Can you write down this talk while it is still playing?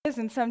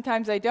and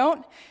sometimes I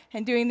don't,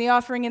 and doing the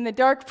offering in the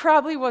dark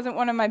probably wasn't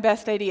one of my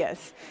best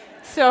ideas.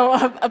 So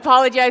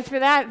apologize for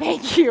that.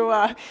 Thank you,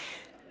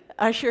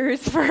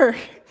 ushers, for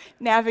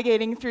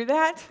navigating through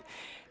that.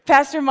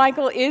 Pastor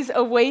Michael is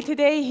away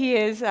today. He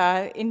is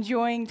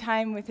enjoying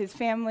time with his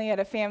family at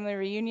a family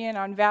reunion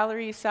on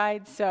Valerie's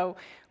side, so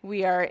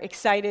we are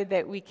excited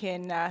that we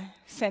can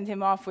send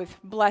him off with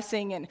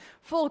blessing and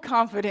full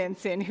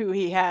confidence in who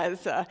he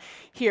has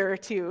here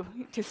to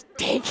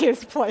take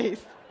his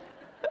place.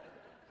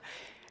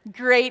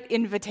 Great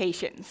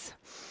invitations.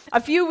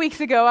 A few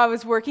weeks ago, I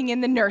was working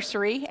in the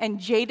nursery, and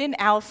Jaden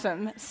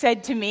Alsum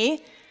said to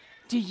me,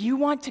 "Do you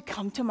want to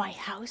come to my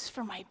house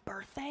for my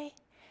birthday?"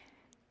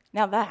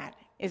 Now that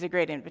is a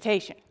great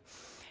invitation.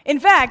 In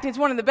fact, it's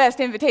one of the best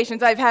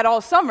invitations I've had all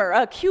summer.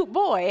 A cute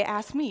boy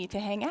asked me to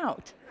hang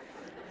out.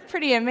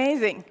 Pretty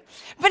amazing.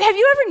 But have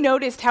you ever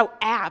noticed how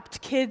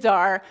apt kids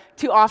are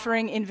to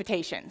offering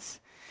invitations?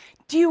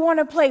 Do you want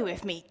to play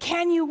with me?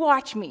 Can you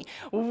watch me?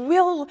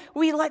 Will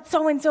we let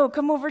so-and-so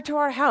come over to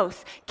our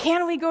house?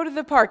 Can we go to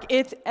the park?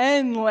 It's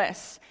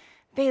endless.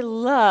 They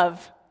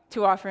love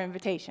to offer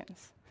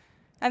invitations.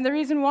 And the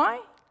reason why?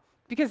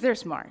 Because they're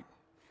smart.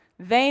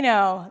 They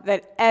know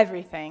that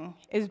everything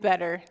is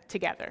better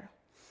together.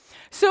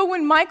 So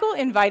when Michael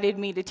invited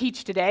me to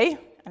teach today,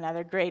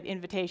 another great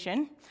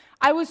invitation,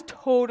 I was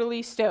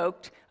totally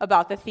stoked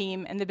about the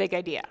theme and the big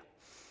idea.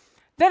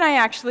 Then I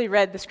actually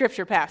read the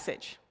scripture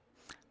passage.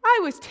 I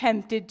was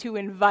tempted to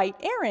invite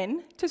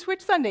Aaron to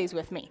switch Sundays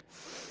with me.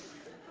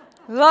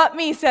 Let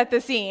me set the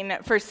scene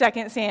for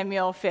 2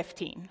 Samuel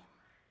 15.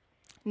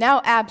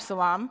 Now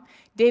Absalom,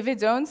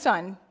 David's own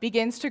son,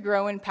 begins to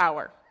grow in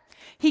power.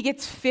 He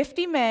gets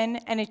 50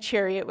 men and a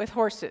chariot with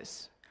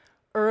horses.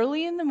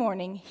 Early in the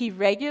morning, he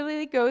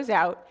regularly goes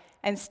out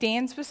and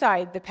stands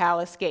beside the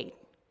palace gate.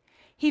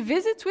 He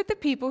visits with the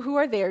people who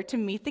are there to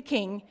meet the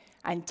king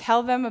and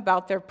tell them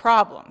about their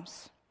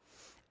problems.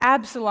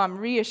 Absalom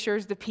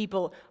reassures the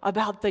people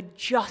about the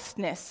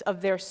justness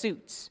of their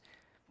suits,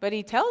 but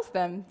he tells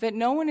them that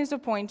no one is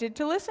appointed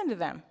to listen to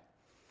them.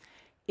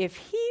 If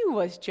he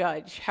was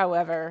judge,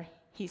 however,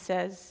 he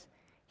says,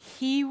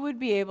 he would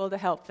be able to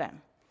help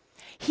them.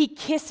 He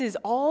kisses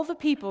all the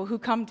people who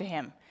come to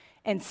him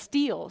and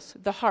steals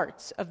the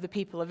hearts of the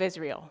people of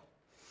Israel.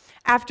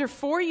 After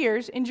 4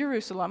 years in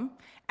Jerusalem,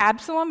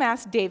 Absalom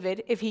asks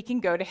David if he can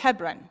go to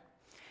Hebron.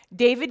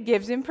 David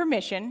gives him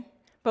permission,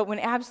 but when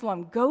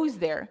Absalom goes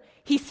there,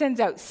 he sends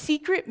out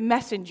secret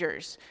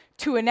messengers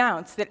to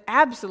announce that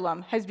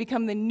Absalom has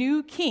become the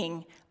new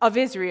king of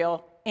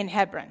Israel in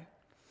Hebron.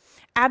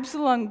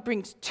 Absalom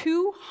brings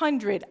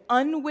 200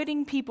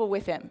 unwitting people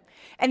with him,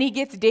 and he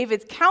gets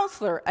David's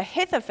counselor,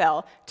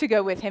 Ahithophel, to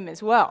go with him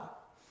as well.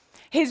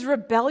 His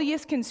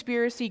rebellious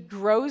conspiracy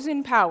grows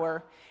in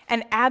power,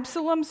 and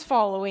Absalom's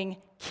following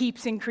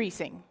keeps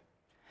increasing.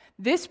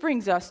 This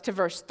brings us to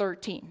verse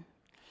 13.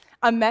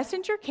 A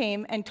messenger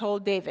came and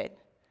told David,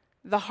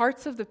 "The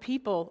hearts of the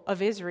people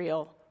of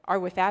Israel are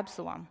with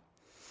Absalom."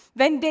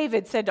 Then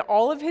David said to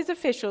all of his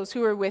officials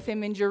who were with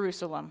him in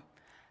Jerusalem,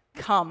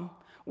 "Come,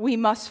 we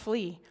must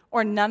flee,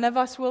 or none of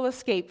us will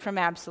escape from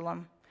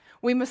Absalom.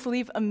 We must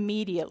leave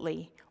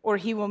immediately, or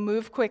he will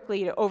move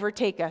quickly to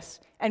overtake us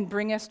and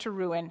bring us to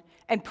ruin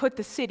and put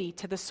the city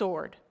to the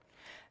sword."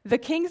 The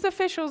king's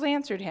officials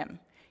answered him,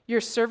 "Your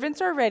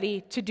servants are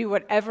ready to do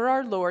whatever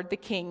our lord the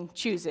king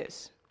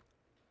chooses."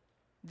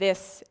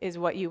 This is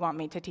what you want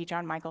me to teach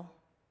on, Michael?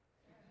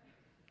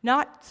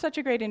 Not such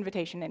a great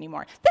invitation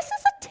anymore. This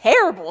is a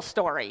terrible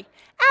story.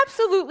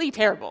 Absolutely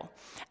terrible.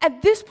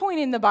 At this point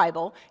in the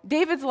Bible,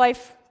 David's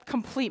life,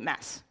 complete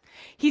mess.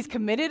 He's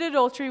committed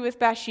adultery with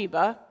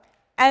Bathsheba,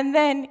 and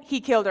then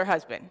he killed her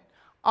husband.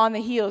 On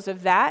the heels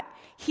of that,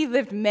 he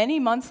lived many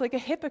months like a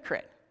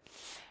hypocrite.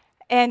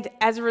 And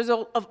as a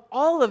result of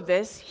all of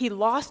this, he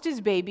lost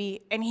his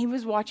baby, and he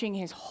was watching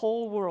his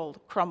whole world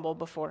crumble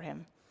before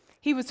him.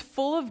 He was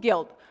full of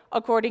guilt,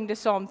 according to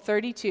Psalm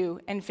 32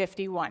 and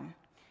 51.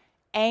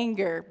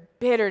 Anger,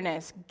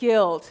 bitterness,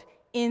 guilt,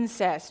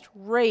 incest,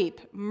 rape,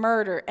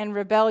 murder, and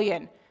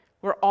rebellion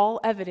were all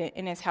evident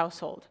in his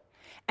household.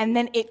 And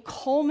then it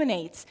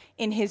culminates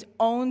in his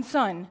own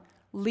son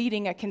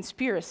leading a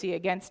conspiracy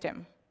against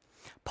him.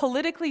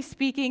 Politically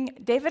speaking,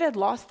 David had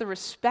lost the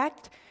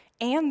respect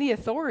and the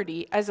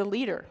authority as a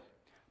leader.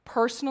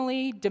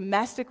 Personally,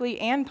 domestically,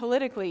 and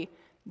politically,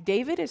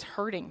 David is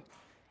hurting.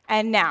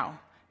 And now,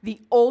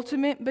 the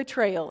ultimate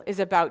betrayal is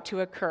about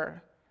to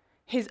occur.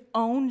 His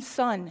own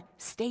son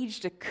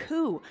staged a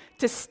coup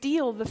to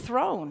steal the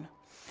throne.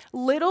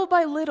 Little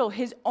by little,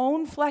 his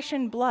own flesh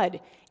and blood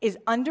is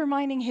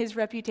undermining his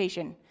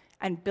reputation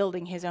and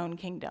building his own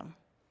kingdom.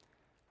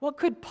 What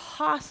could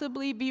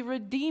possibly be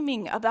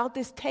redeeming about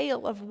this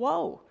tale of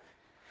woe?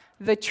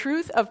 The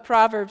truth of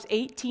Proverbs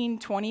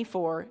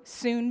 18:24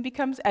 soon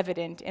becomes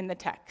evident in the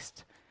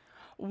text.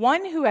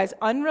 One who has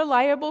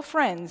unreliable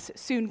friends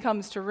soon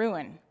comes to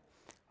ruin,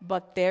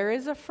 but there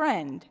is a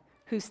friend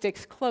who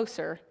sticks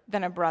closer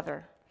than a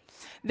brother.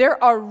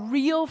 There are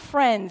real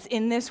friends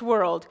in this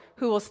world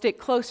who will stick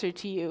closer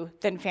to you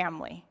than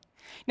family.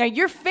 Now,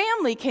 your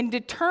family can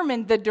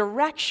determine the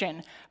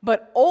direction,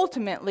 but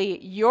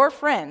ultimately, your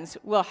friends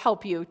will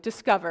help you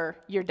discover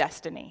your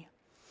destiny.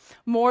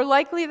 More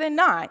likely than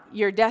not,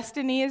 your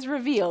destiny is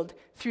revealed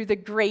through the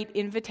great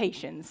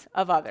invitations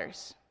of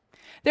others.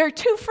 There are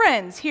 2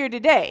 friends here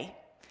today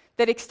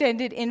that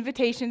extended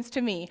invitations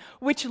to me,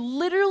 which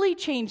literally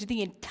changed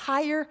the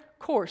entire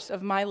course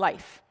of my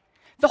life.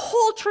 The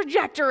whole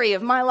trajectory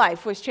of my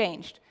life was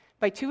changed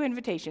by 2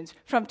 invitations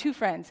from 2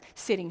 friends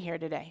sitting here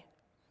today.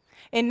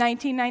 In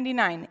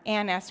 1999,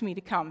 Anne asked me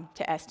to come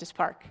to Estes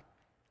Park.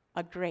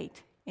 A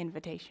great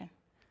invitation.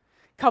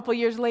 A couple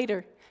years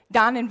later,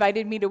 Don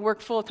invited me to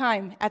work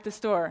full-time at the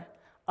store.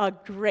 A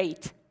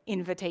great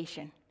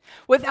invitation.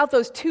 Without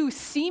those 2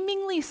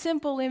 seemingly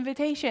simple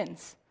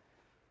invitations,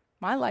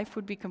 my life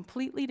would be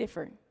completely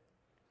different.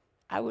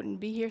 I wouldn't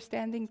be here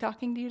standing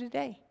talking to you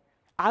today.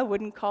 I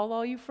wouldn't call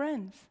all you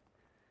friends.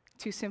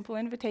 2 simple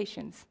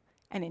invitations,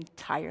 an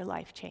entire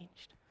life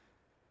changed.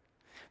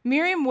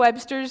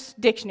 Merriam-Webster's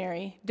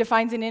dictionary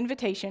defines an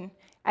invitation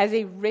as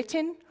a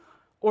written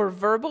or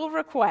verbal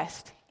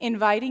request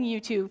inviting you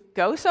to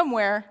go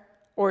somewhere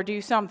or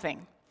do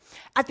something.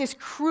 At this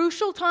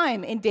crucial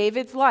time in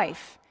David's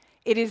life,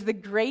 it is the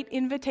great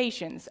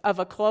invitations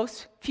of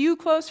few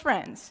close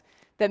friends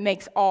that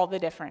makes all the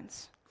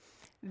difference.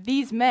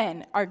 These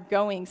men are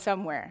going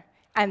somewhere,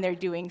 and they're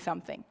doing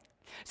something.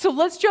 So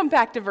let's jump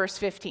back to verse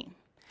 15.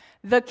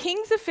 The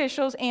king's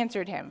officials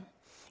answered him,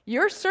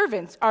 "Your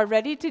servants are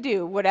ready to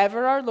do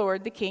whatever our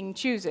lord the king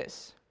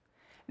chooses."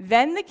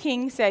 Then the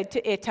king said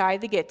to Ittai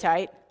the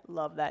Gittite,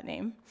 love that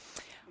name.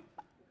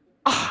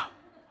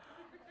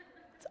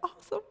 It's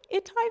awesome,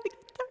 Ittai the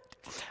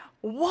Gittite.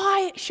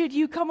 "Why should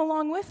you come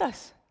along with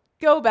us?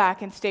 Go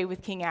back and stay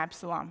with King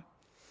Absalom.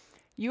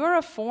 You are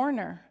a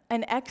foreigner,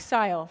 an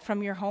exile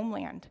from your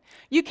homeland.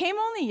 You came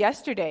only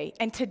yesterday,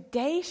 and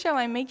today shall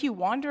I make you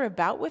wander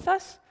about with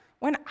us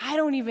when I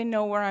don't even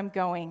know where I'm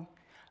going?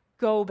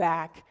 Go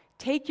back,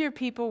 take your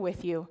people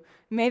with you.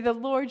 May the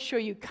Lord show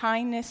you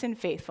kindness and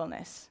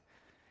faithfulness."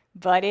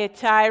 But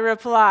Ittai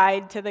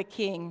replied to the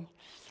king,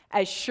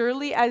 "As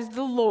surely as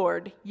the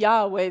Lord,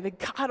 Yahweh, the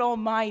God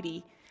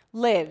Almighty,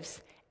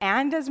 lives,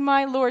 and as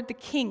my lord the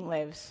king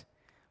lives,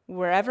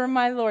 wherever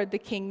my lord the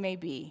king may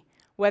be,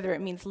 whether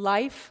it means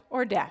life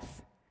or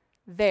death,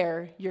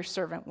 there your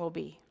servant will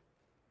be."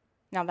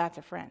 Now that's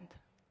a friend.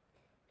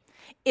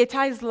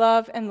 Ittai's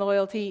love and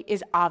loyalty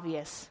is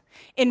obvious.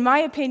 In my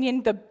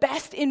opinion, the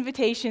best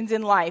invitations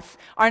in life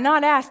are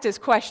not asked as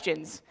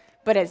questions,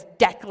 but as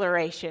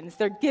declarations.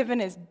 They're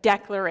given as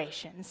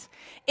declarations.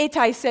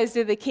 Ittai says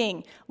to the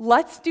king,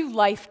 "Let's do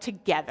life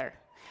together."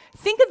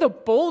 Think of the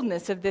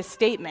boldness of this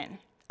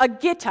statement. A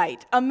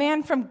Gittite, a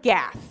man from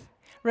Gath.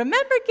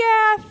 Remember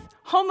Gath,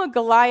 home of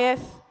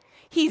Goliath?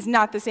 He's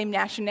not the same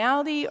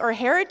nationality or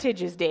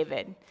heritage as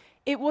David.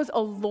 It was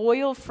a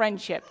loyal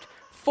friendship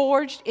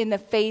forged in the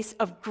face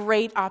of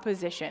great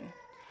opposition.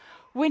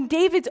 When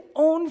David's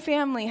own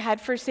family had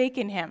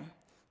forsaken him,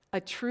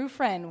 a true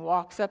friend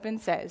walks up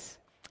and says,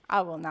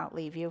 "I will not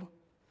leave you.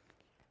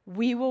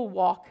 We will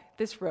walk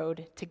this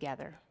road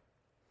together."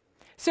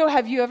 So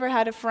have you ever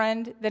had a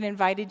friend that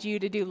invited you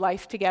to do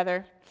life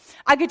together?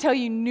 I could tell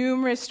you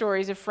numerous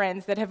stories of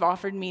friends that have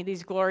offered me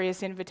these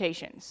glorious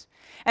invitations.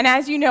 And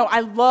as you know, I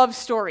love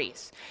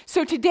stories.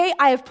 So today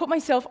I have put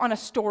myself on a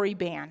story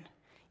ban.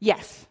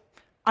 Yes,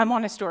 I'm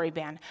on a story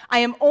ban. I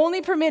am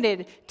only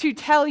permitted to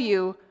tell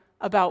you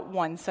about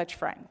one such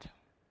friend.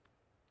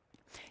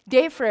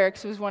 Dave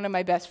Frericks was one of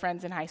my best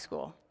friends in high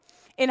school.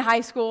 In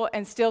high school,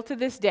 and still to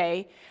this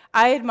day,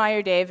 I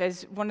admire Dave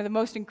as one of the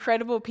most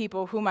incredible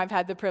people whom I've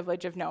had the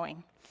privilege of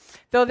knowing.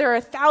 Though there are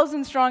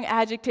 1,000 strong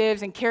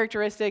adjectives and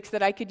characteristics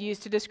that I could use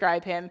to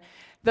describe him,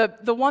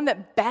 the one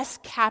that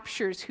best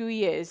captures who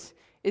he is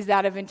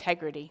that of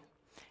integrity.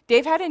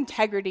 Dave had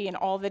integrity in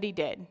all that he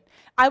did.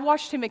 I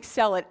watched him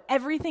excel at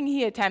everything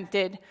he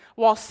attempted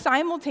while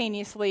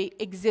simultaneously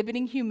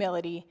exhibiting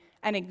humility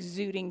and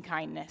exuding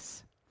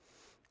kindness.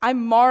 I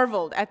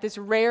marveled at this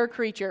rare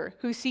creature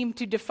who seemed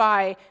to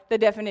defy the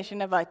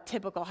definition of a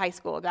typical high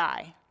school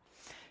guy.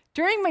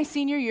 During my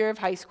senior year of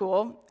high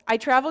school, I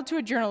traveled to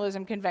a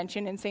journalism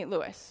convention in St.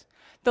 Louis.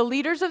 The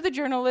leaders of the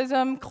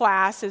journalism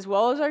class, as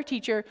well as our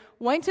teacher,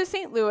 went to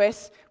St.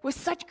 Louis with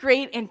such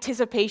great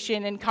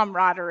anticipation and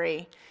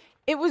camaraderie.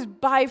 It was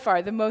by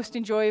far the most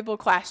enjoyable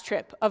class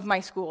trip of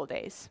my school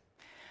days.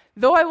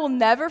 Though I will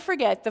never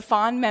forget the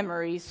fond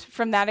memories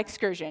from that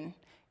excursion,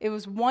 it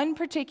was one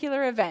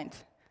particular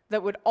event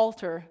that would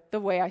alter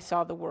the way I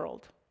saw the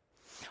world.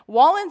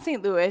 While in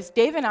St. Louis,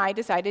 Dave and I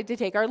decided to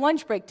take our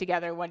lunch break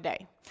together one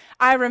day.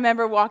 I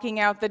remember walking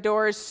out the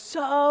doors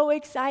so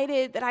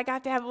excited that I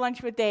got to have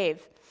lunch with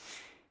Dave.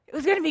 It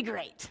was going to be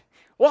great.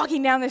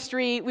 Walking down the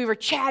street, we were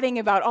chatting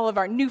about all of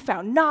our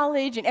newfound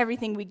knowledge and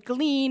everything we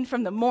gleaned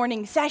from the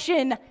morning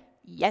session.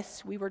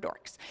 Yes, we were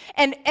dorks.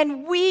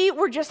 And we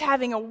were just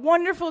having a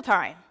wonderful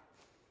time.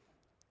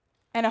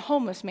 And a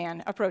homeless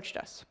man approached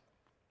us.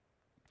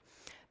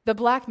 The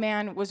black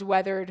man was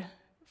weathered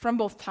from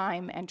both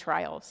time and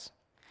trials.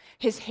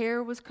 His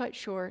hair was cut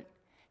short,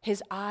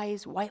 his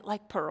eyes white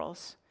like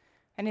pearls,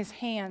 and his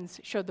hands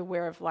showed the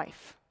wear of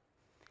life.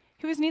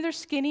 He was neither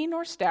skinny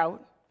nor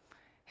stout.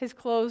 His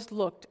clothes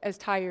looked as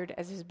tired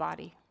as his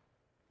body.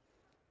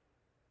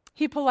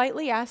 He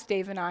politely asked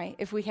Dave and I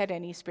if we had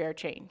any spare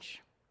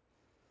change.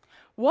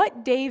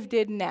 What Dave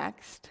did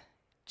next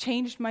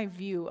changed my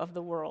view of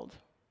the world.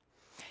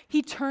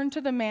 He turned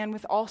to the man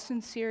with all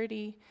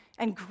sincerity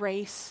and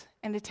grace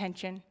and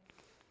attention.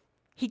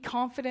 He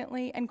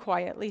confidently and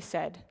quietly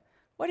said,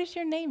 "What is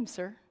your name,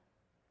 sir?"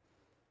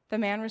 The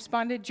man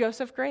responded,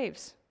 "Joseph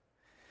Graves."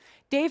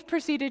 Dave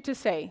proceeded to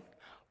say,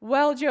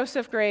 "Well,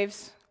 Joseph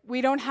Graves,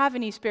 we don't have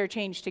any spare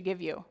change to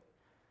give you,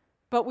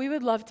 but we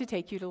would love to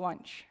take you to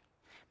lunch.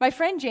 My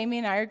friend Jamie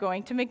and I are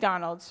going to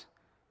McDonald's.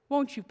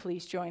 Won't you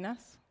please join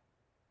us?"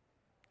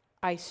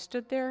 I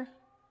stood there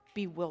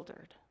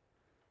bewildered.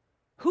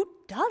 Who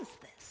does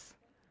this?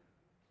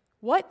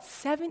 What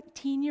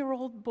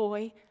 17-year-old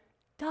boy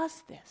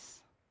does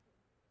this?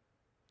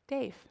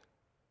 Dave.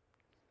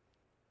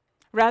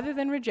 Rather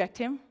than reject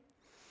him,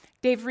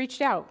 Dave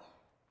reached out.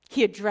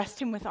 He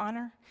addressed him with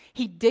honor,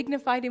 he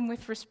dignified him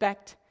with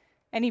respect,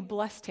 and he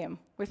blessed him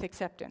with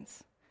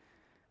acceptance.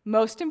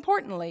 Most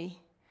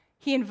importantly,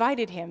 he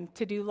invited him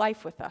to do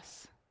life with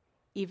us,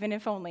 even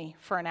if only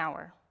for an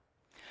hour.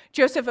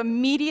 Joseph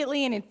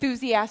immediately and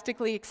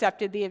enthusiastically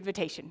accepted the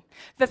invitation.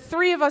 The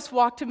three of us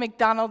walked to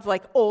McDonald's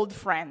like old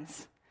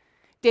friends.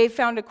 Dave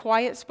found a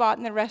quiet spot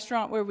in the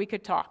restaurant where we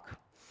could talk.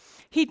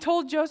 He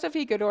told Joseph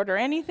he could order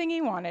anything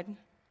he wanted.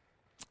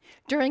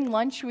 During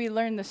lunch, we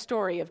learned the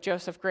story of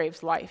Joseph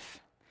Graves'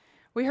 life.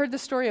 We heard the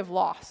story of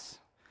loss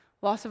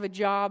of a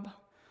job,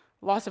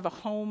 loss of a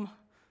home,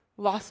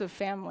 loss of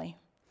family.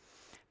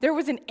 There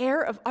was an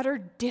air of utter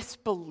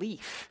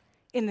disbelief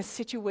in the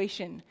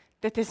situation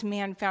that this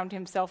man found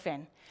himself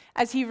in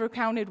as he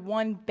recounted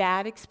one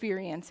bad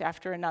experience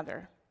after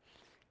another.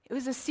 It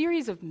was a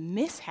series of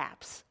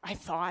mishaps, I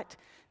thought,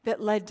 that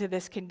led to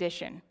this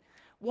condition.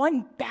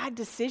 One bad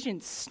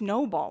decision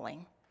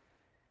snowballing.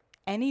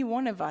 Any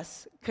one of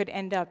us could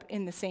end up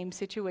in the same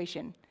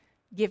situation,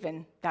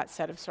 given that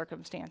set of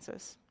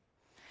circumstances.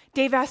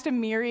 Dave asked a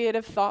myriad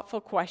of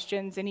thoughtful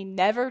questions, and he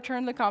never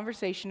turned the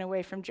conversation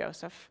away from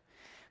Joseph.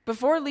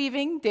 Before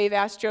leaving, Dave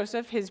asked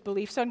Joseph his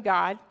beliefs on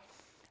God,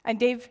 and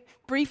Dave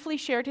briefly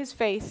shared his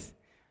faith,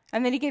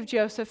 and then he gave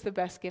Joseph the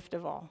best gift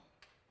of all,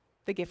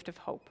 the gift of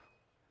hope.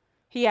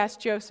 He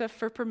asked Joseph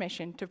for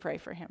permission to pray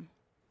for him.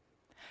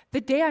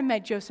 The day I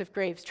met Joseph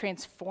Graves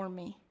transformed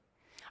me.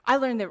 I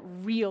learned that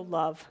real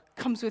love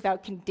comes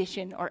without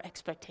condition or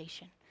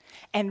expectation.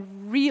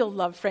 And real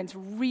love, friends,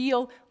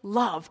 real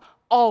love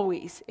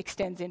always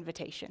extends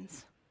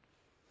invitations.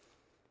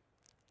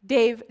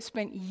 Dave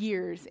spent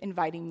years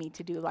inviting me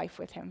to do life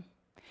with him.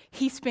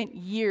 He spent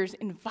years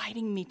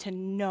inviting me to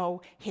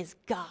know his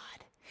God,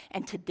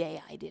 and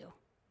today I do.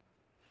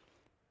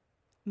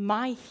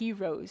 My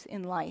heroes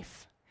in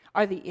life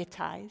are the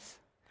Ittais,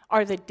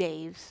 are the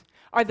Daves,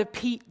 are the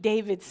Pete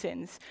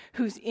Davidsons,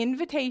 whose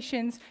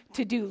invitations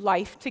to do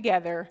life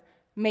together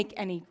make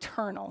an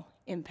eternal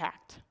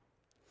impact.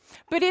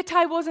 But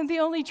Ittai wasn't the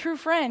only true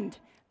friend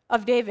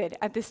of David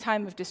at this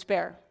time of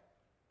despair.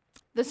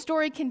 The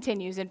story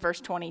continues in verse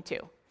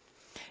 22.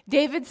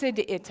 David said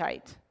to Ittai,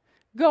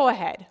 "Go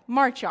ahead,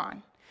 march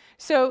on."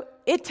 So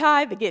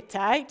Ittai the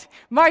Gittite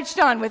marched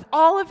on with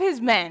all of his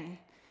men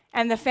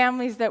and the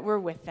families that were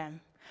with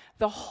them.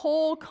 The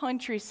whole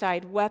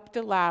countryside wept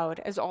aloud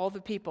as all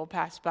the people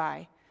passed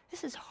by.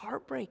 This is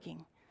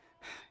heartbreaking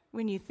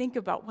when you think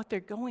about what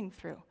they're going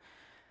through.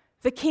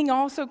 The king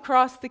also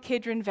crossed the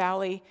Kidron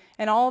Valley,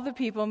 and all the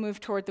people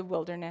moved toward the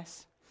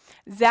wilderness.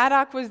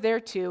 Zadok was there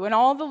too, and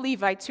all the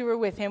Levites who were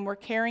with him were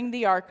carrying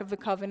the ark of the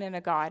covenant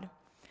of God.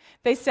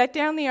 They set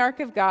down the ark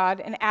of God,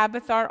 and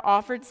Abiathar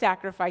offered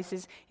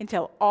sacrifices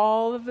until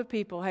all of the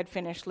people had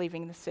finished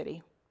leaving the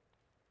city.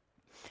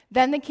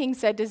 Then the king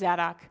said to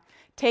Zadok,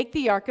 "Take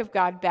the ark of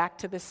God back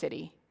to the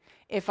city.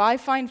 If I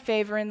find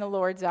favor in the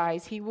Lord's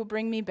eyes, he will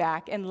bring me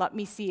back and let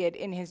me see it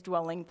in his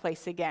dwelling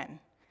place again."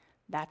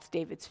 That's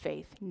David's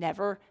faith.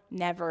 Never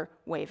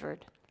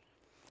wavered.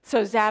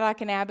 So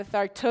Zadok and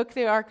Abiathar took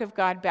the ark of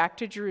God back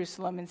to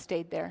Jerusalem and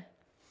stayed there.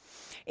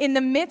 In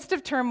the midst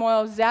of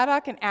turmoil,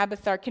 Zadok and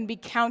Abiathar can be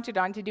counted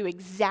on to do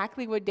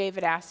exactly what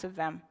David asked of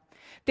them.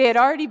 They had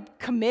already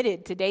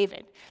committed to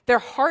David. Their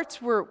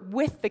hearts were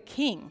with the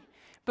king,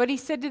 but he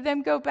said to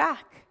them, "Go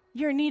back.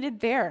 You're needed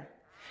there."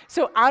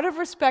 So out of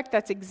respect,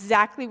 that's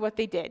exactly what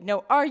they did.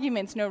 No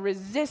arguments, no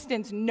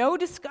resistance, no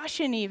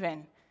discussion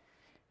even.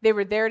 They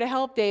were there to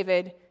help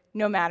David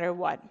no matter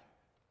what.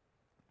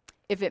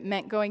 If it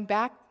meant going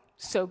back,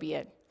 so be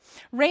it.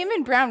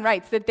 Raymond Brown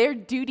writes that their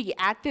duty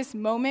at this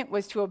moment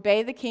was to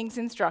obey the king's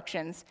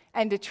instructions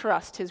and to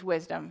trust his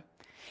wisdom.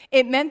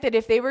 It meant that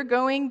if they were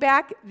going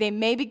back, they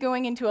may be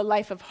going into a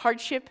life of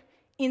hardship,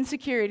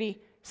 insecurity,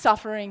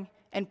 suffering,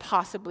 and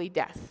possibly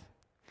death.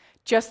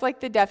 Just like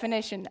the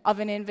definition of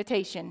an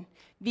invitation,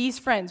 these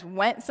friends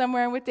went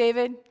somewhere with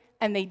David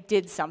and they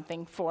did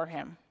something for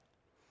him.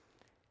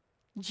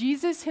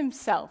 Jesus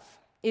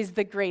himself is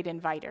the great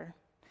inviter.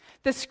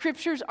 The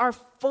scriptures are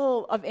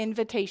full of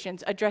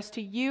invitations addressed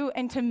to you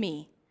and to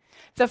me.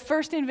 The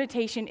first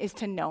invitation is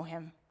to know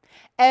him.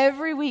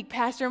 Every week,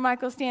 Pastor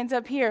Michael stands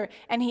up here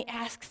and he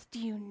asks, do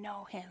you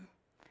know him?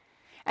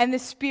 And the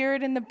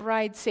Spirit and the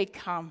bride say,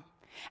 come.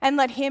 And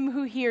let him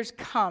who hears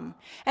come.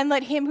 And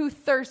let him who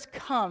thirsts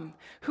come.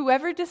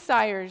 Whoever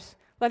desires,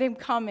 let him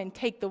come and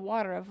take the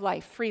water of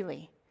life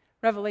freely.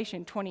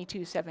 Revelation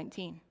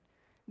 22:17.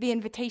 The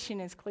invitation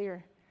is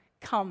clear.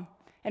 Come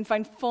and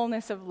find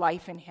fullness of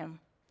life in him.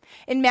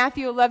 In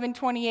Matthew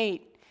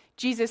 11:28,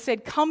 Jesus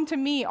said, come to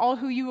me, all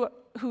who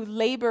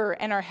labor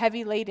and are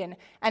heavy laden,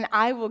 and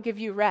I will give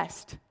you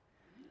rest.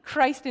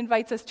 Christ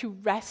invites us to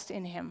rest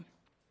in him.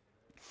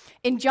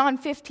 In John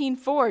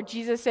 15:4,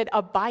 Jesus said,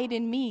 abide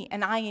in me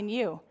and I in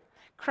you.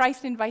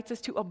 Christ invites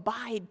us to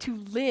abide, to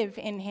live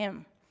in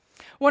him.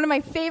 One of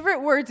my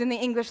favorite words in the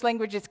English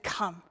language is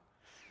come.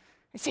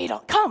 I say it all,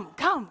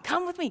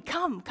 come with me,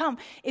 come.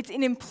 It's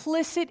an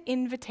implicit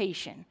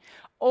invitation.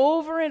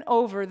 Over and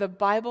over, the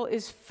Bible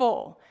is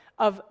full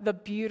of the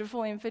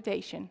beautiful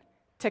invitation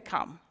to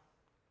come.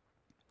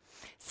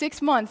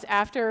 6 months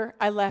after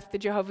I left the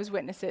Jehovah's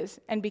Witnesses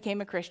and became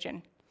a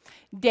Christian,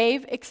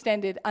 Dave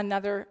extended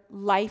another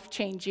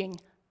life-changing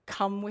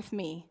come with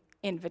me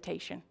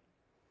invitation.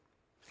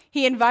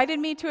 He invited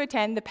me to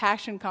attend the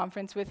Passion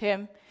Conference with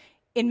him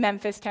in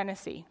Memphis,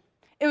 Tennessee.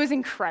 It was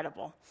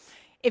incredible.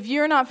 If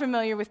you're not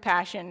familiar with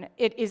Passion,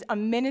 it is a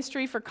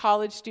ministry for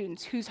college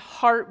students whose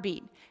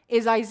heartbeat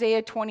is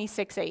Isaiah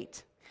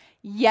 26:8.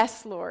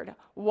 Yes, Lord,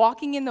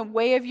 walking in the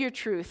way of your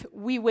truth,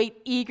 we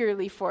wait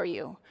eagerly for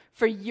you.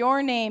 For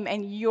your name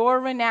and your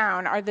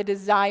renown are the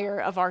desire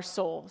of our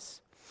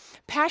souls.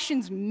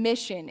 Passion's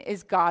mission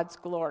is God's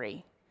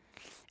glory.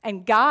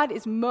 And God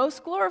is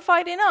most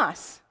glorified in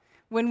us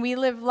when we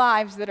live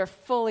lives that are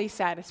fully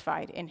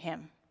satisfied in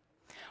him.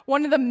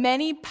 One of the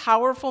many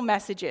powerful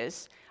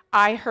messages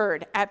I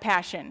heard at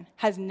Passion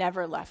has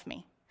never left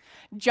me.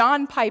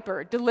 John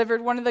Piper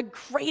delivered one of the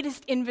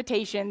greatest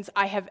invitations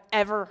I have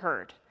ever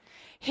heard.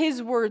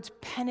 His words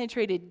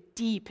penetrated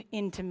deep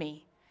into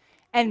me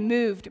and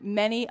moved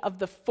many of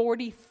the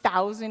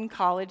 40,000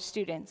 college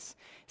students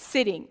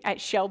sitting at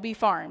Shelby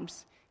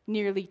Farms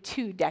nearly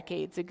 2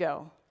 decades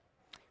ago.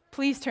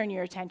 Please turn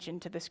your attention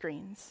to the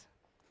screens.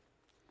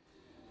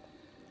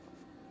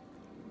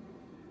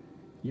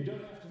 You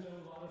don't have to know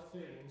a lot of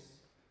things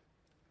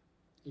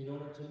in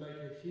order to make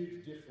a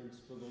huge difference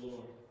for the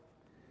Lord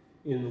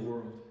in the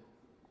world.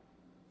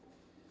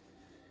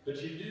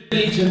 But you do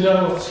need to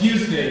know a few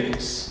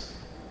things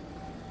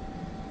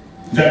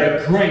that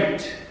are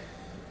great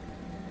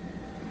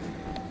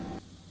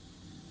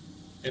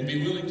and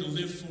be willing to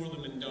live for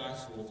them and die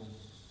for them.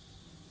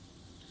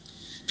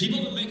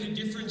 People that make a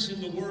difference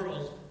in the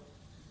world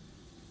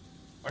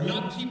are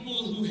not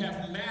people who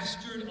have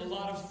mastered a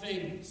lot of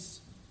things.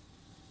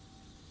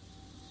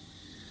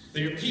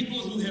 They are people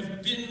who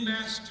have been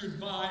mastered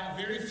by a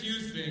very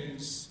few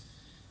things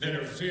that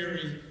are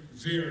very,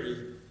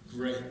 very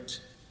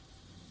great.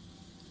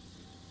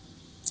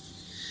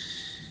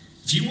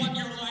 If you want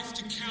your life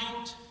to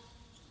count,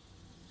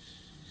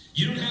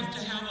 you don't have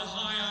to have a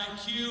high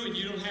IQ and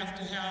you don't have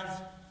to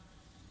have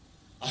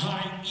a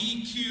high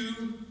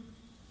EQ.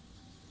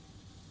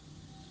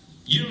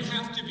 You don't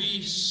have to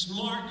be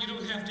smart. You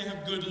don't have to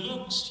have good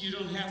looks. You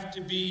don't have to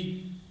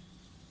be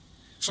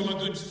from a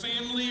good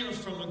family or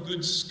from a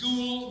good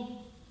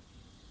school.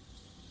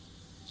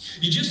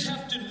 You just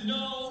have to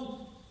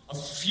know a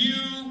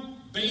few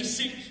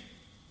basic,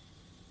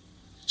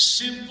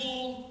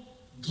 simple,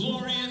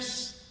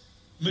 glorious,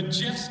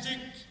 majestic,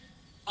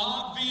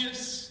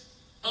 obvious,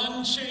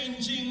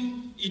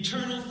 unchanging,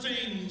 eternal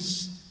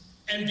things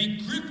and be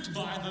gripped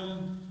by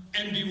them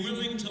and be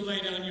willing to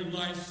lay down your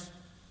life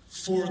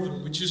for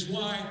them, which is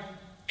why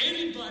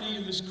anybody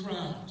in this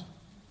crowd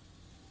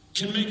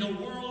can make a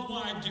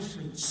worldwide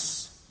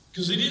difference,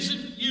 because it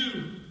isn't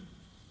you,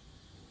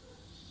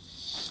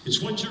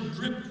 it's what you're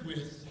gripped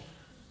with.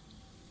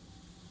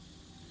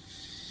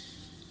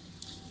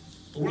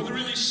 But one of the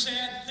really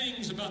sad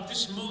things about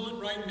this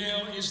moment right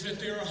now is that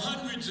there are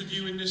hundreds of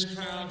you in this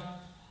crowd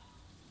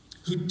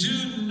who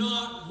do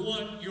not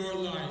want your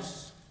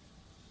life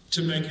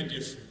to make a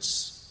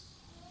difference.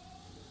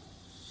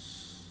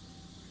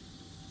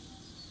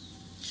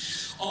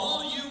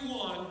 All you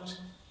want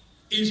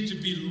is to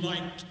be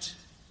liked.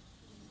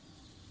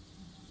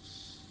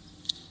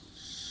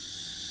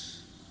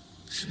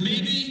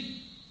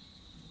 Maybe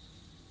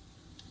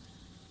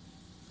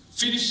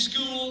finish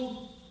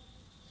school,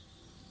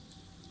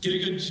 get a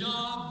good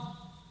job,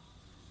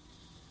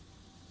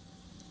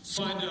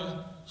 find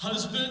a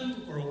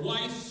husband or a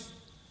wife,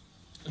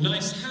 a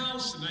nice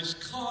house, a nice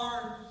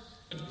car,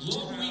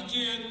 long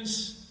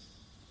weekends,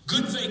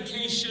 good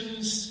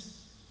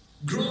vacations,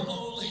 grow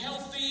old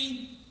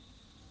healthy,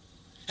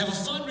 have a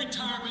fun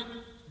retirement,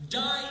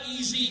 die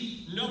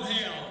easy, no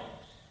hell.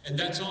 And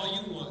that's all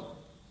you want.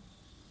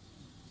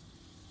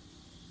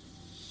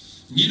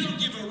 You don't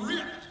give a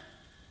rip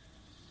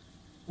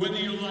whether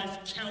your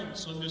life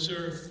counts on this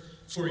earth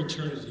for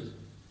eternity.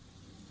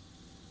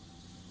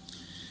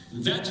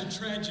 That's a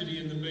tragedy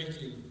in the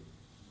making.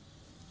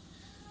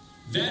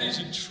 That is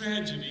a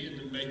tragedy in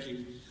the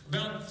making.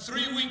 About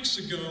 3 weeks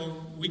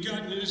ago, we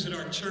got news at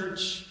our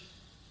church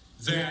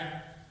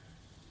that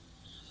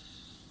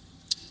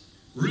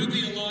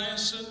Ruby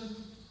Eliason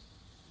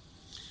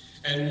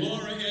and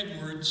Laura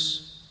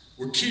Edwards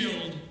were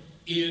killed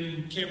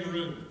in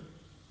Cameroon.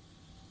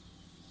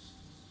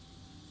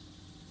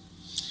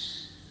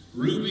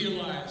 Ruby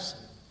Eliason,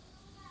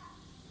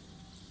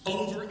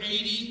 over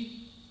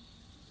 80,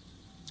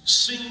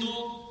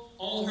 single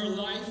all her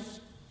life,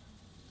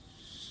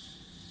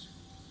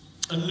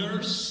 a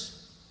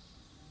nurse,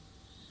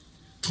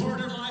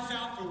 poured her life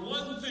out for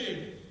one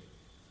thing: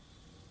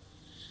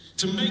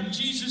 to make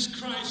Jesus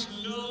Christ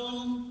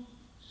known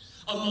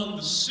among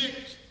the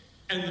sick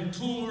and the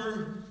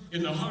poor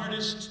in the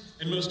hardest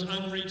and most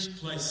unreached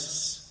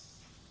places.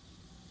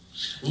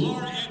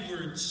 Laura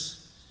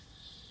Edwards,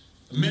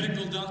 a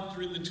medical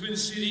doctor in the Twin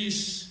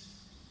Cities,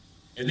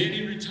 and then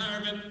in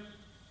retirement,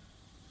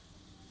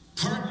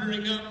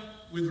 partnering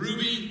up with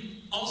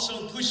Ruby,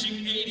 also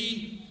pushing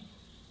 80,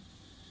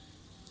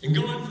 and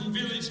going from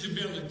village to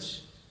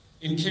village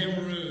in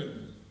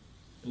Cameroon.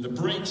 And the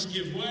brakes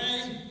give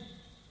way.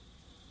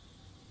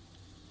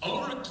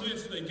 Over a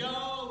cliff they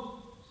go,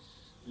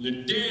 and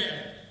they're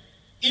dead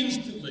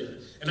instantly.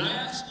 And I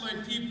asked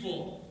my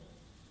people,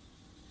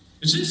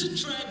 is this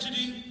a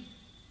tragedy?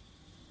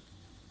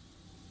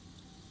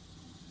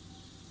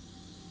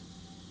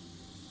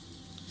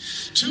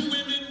 Two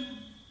women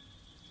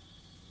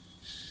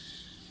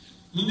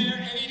in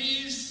their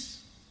 80s,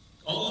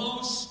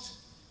 almost.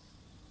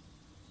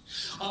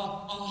 A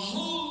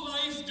whole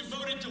life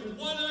devoted to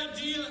one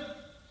idea: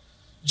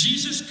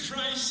 Jesus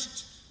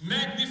Christ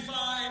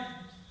magnified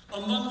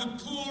among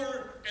the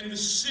poor and the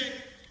sick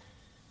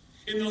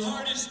in the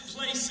hardest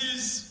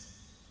places.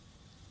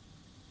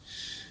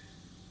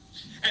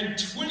 And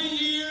 20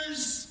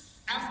 years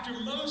after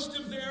most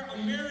of their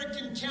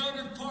American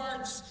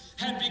counterparts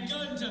had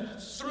begun to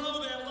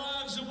throw their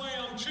lives away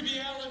on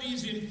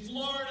trivialities in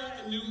Florida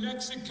and New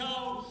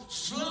Mexico,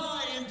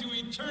 fly into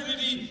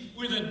eternity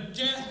with a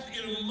death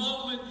in a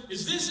moment.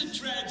 Is this a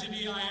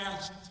tragedy, I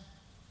asked?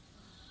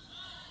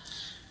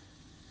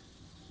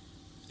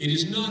 It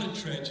is not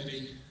a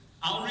tragedy.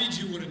 I'll read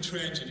you what a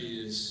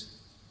tragedy is.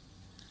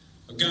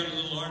 I've got a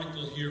little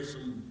article here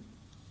from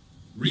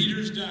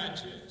Reader's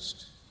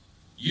Digest.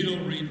 You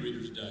don't read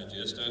Reader's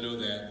Digest, I know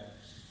that.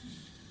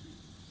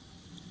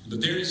 But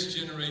there is a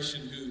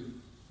generation who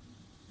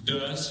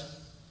does.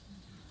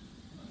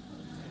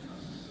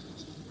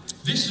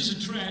 This is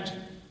a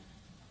tragedy.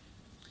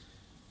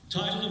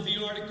 Title of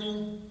the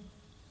article: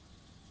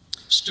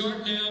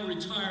 Start Now,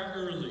 Retire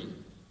Early.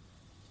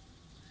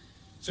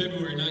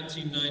 February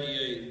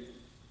 1998.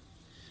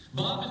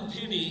 Bob and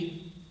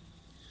Penny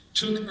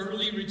took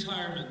early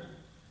retirement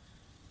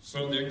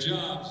from their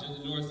jobs in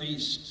the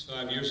Northeast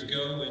 5 years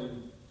ago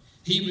when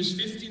he was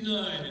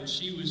 59 and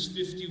she was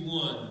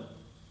 51.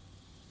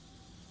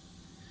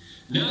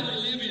 Now they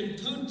live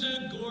in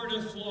Punta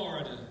Gorda,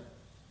 Florida,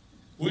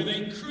 where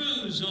they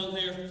cruise on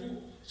their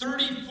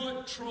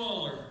 30-foot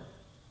trawler,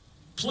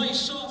 play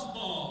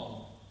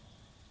softball,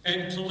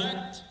 and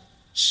collect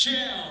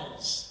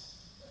shells.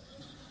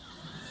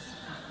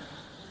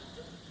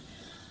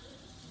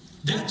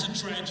 That's a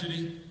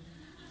tragedy.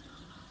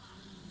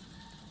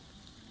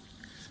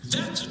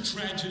 That's a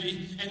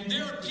tragedy. And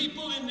there are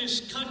people in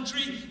this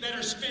country that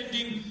are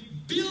spending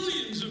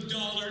billions of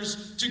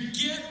dollars to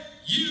get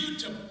you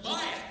to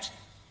buy it.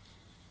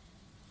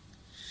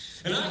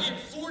 And I get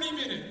 40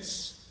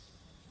 minutes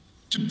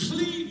to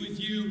plead with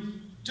you,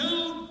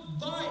 don't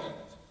buy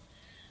it.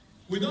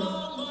 With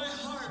all my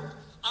heart,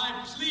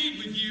 I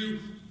plead with you,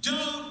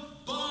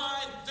 don't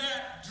buy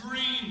that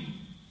dream.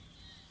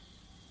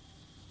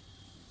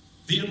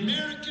 The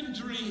American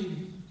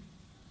dream.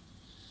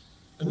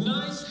 A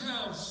nice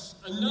house,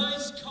 a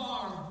nice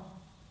car,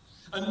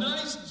 a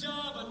nice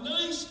job, a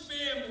nice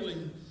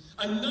family,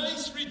 a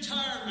nice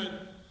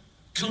retirement,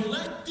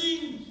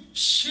 collecting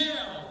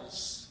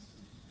shells.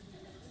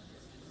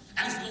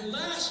 As the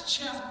last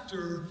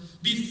chapter,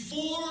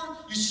 before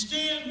you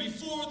stand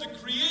before the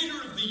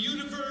creator of the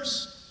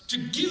universe to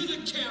give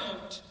an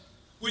account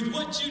with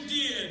what you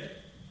did,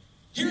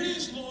 here it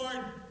is, Lord,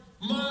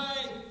 my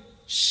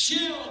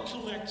shell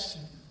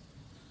collection.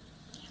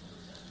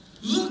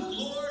 Look,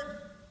 Lord,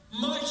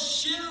 my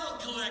shell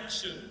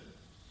collection.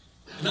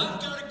 And I've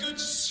got a good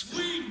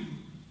swing.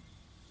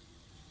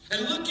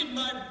 And look at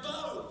my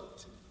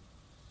boat.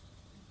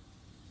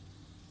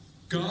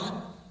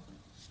 God,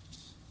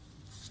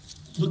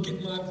 look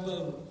at my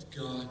boat,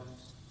 God.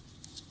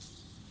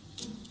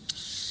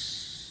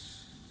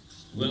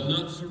 Well,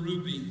 not for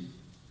Ruby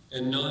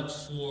and not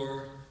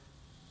for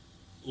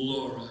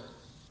Laura.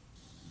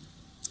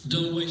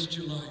 Don't waste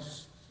your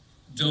life.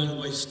 Don't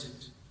waste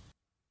it.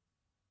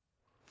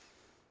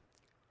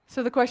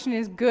 So the question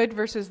is good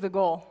versus the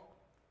goal.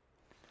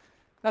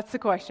 That's the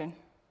question.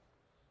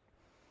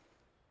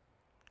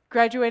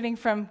 Graduating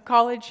from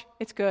college,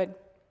 it's good,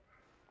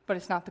 but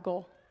it's not the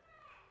goal.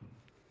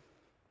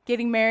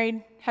 Getting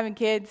married, having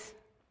kids,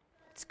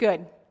 It's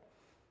good.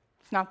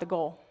 It's not the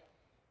goal.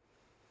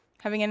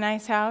 Having a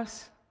nice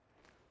house,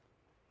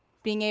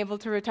 being able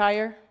to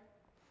retire,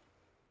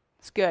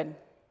 it's good.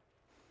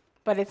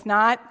 But it's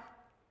not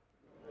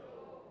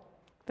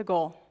the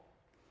goal.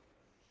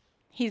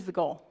 He's the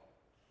goal.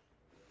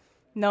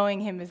 Knowing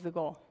him is the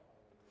goal.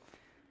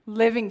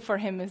 Living for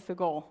him is the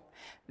goal.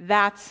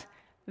 That's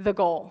the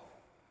goal.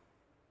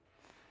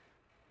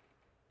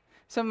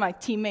 Some of my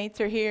teammates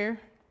are here.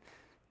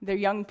 They're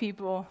young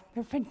people.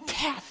 They're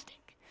fantastic.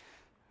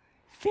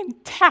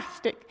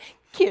 Fantastic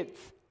kids.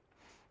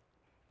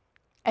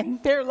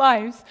 And their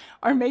lives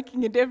are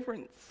making a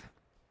difference.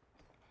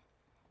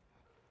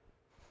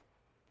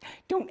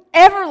 Don't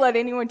ever let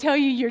anyone tell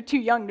you you're too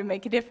young to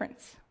make a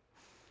difference.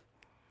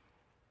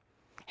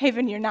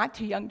 Haven, you're not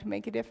too young to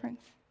make a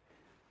difference.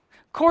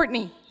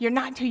 Courtney, you're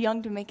not too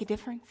young to make a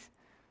difference.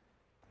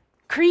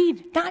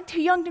 Creed, not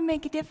too young to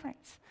make a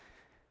difference.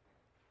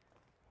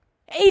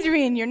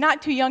 Adrian, you're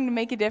not too young to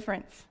make a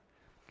difference.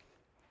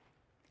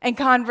 And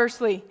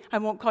conversely, I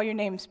won't call your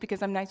names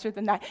because I'm nicer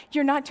than that.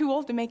 You're not too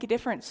old to make a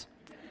difference.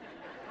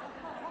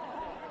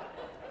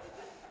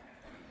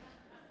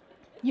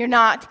 You're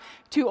not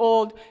too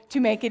old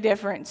to make a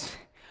difference.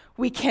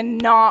 We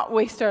cannot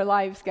waste our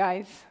lives,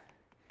 guys.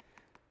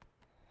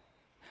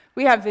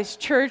 We have this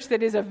church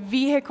that is a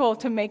vehicle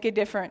to make a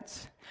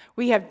difference.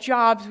 We have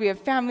jobs, we have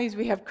families,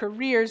 we have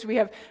careers, we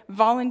have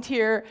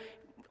volunteer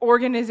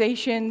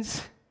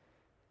organizations.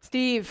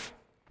 Steve,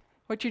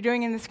 what you're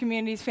doing in this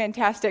community is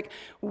fantastic.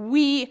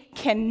 We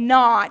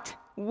cannot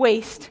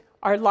waste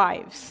our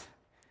lives.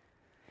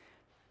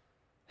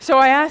 So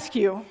I ask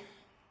you,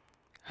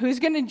 who's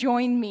going to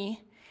join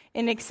me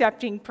in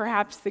accepting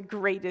perhaps the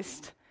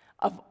greatest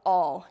of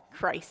all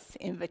Christ's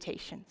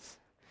invitations?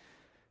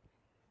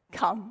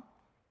 Come,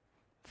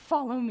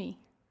 follow me,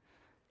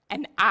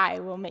 and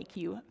I will make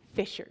you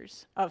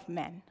fishers of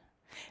men.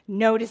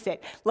 Notice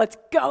it. Let's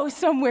go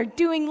somewhere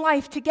doing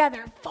life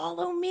together.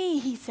 Follow me,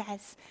 he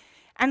says,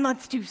 and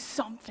let's do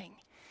something.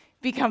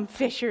 Become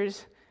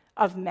fishers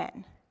of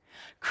men.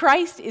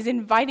 Christ is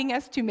inviting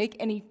us to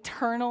make an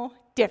eternal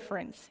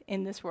difference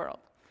in this world.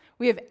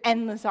 We have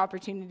endless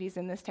opportunities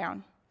in this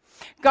town.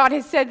 God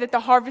has said that the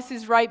harvest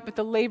is ripe, but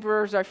the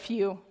laborers are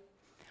few.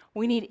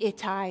 We need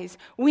Ittais.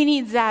 We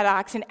need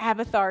Zadoks and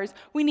Abathars.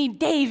 We need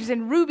Daves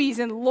and Rubies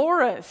and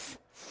Lauras.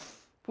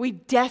 We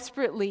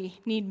desperately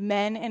need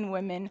men and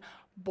women,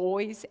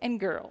 boys and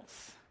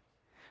girls,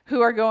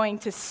 who are going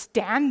to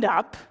stand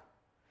up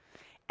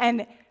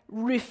and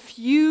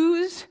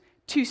refuse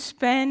to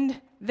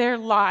spend their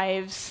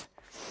lives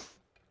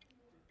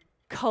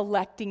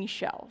collecting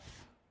shells,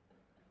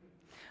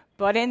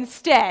 but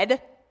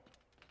instead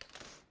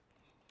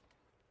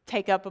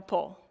take up a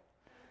pole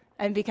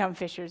and become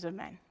fishers of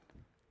men.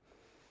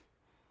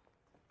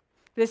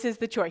 This is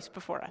the choice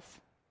before us.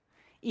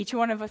 Each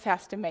one of us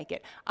has to make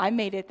it. I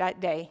made it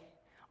that day,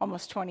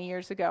 almost 20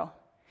 years ago,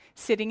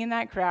 sitting in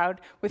that crowd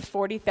with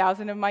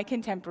 40,000 of my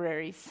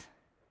contemporaries,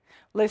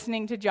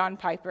 listening to John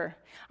Piper.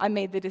 I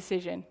made the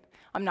decision,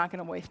 I'm not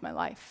going to waste my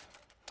life.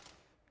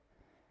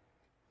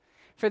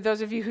 For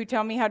those of you who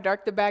tell me how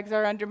dark the bags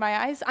are under my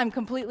eyes, I'm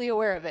completely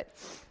aware of it.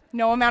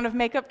 No amount of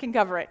makeup can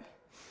cover it.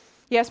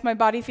 Yes, my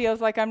body feels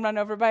like I'm run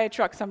over by a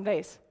truck some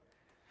days,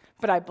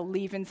 but I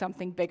believe in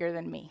something bigger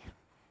than me.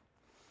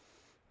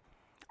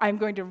 I'm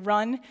going to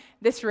run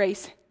this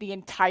race the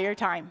entire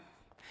time.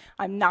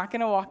 I'm not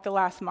going to walk the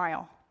last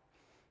mile.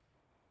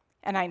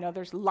 And I know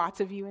there's lots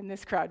of you in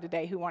this crowd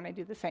today who want to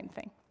do the same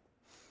thing.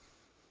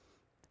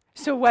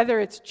 So whether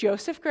it's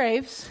Joseph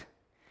Graves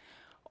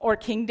or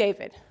King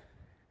David,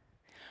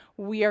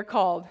 we are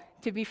called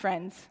to be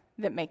friends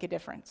that make a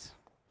difference.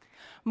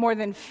 More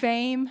than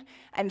fame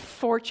and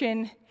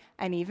fortune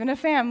and even a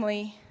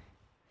family,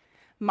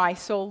 my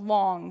soul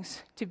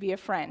longs to be a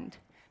friend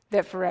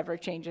that forever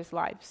changes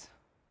lives.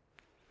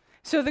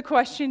 So the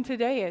question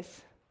today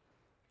is,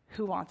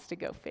 who wants to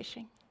go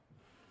fishing?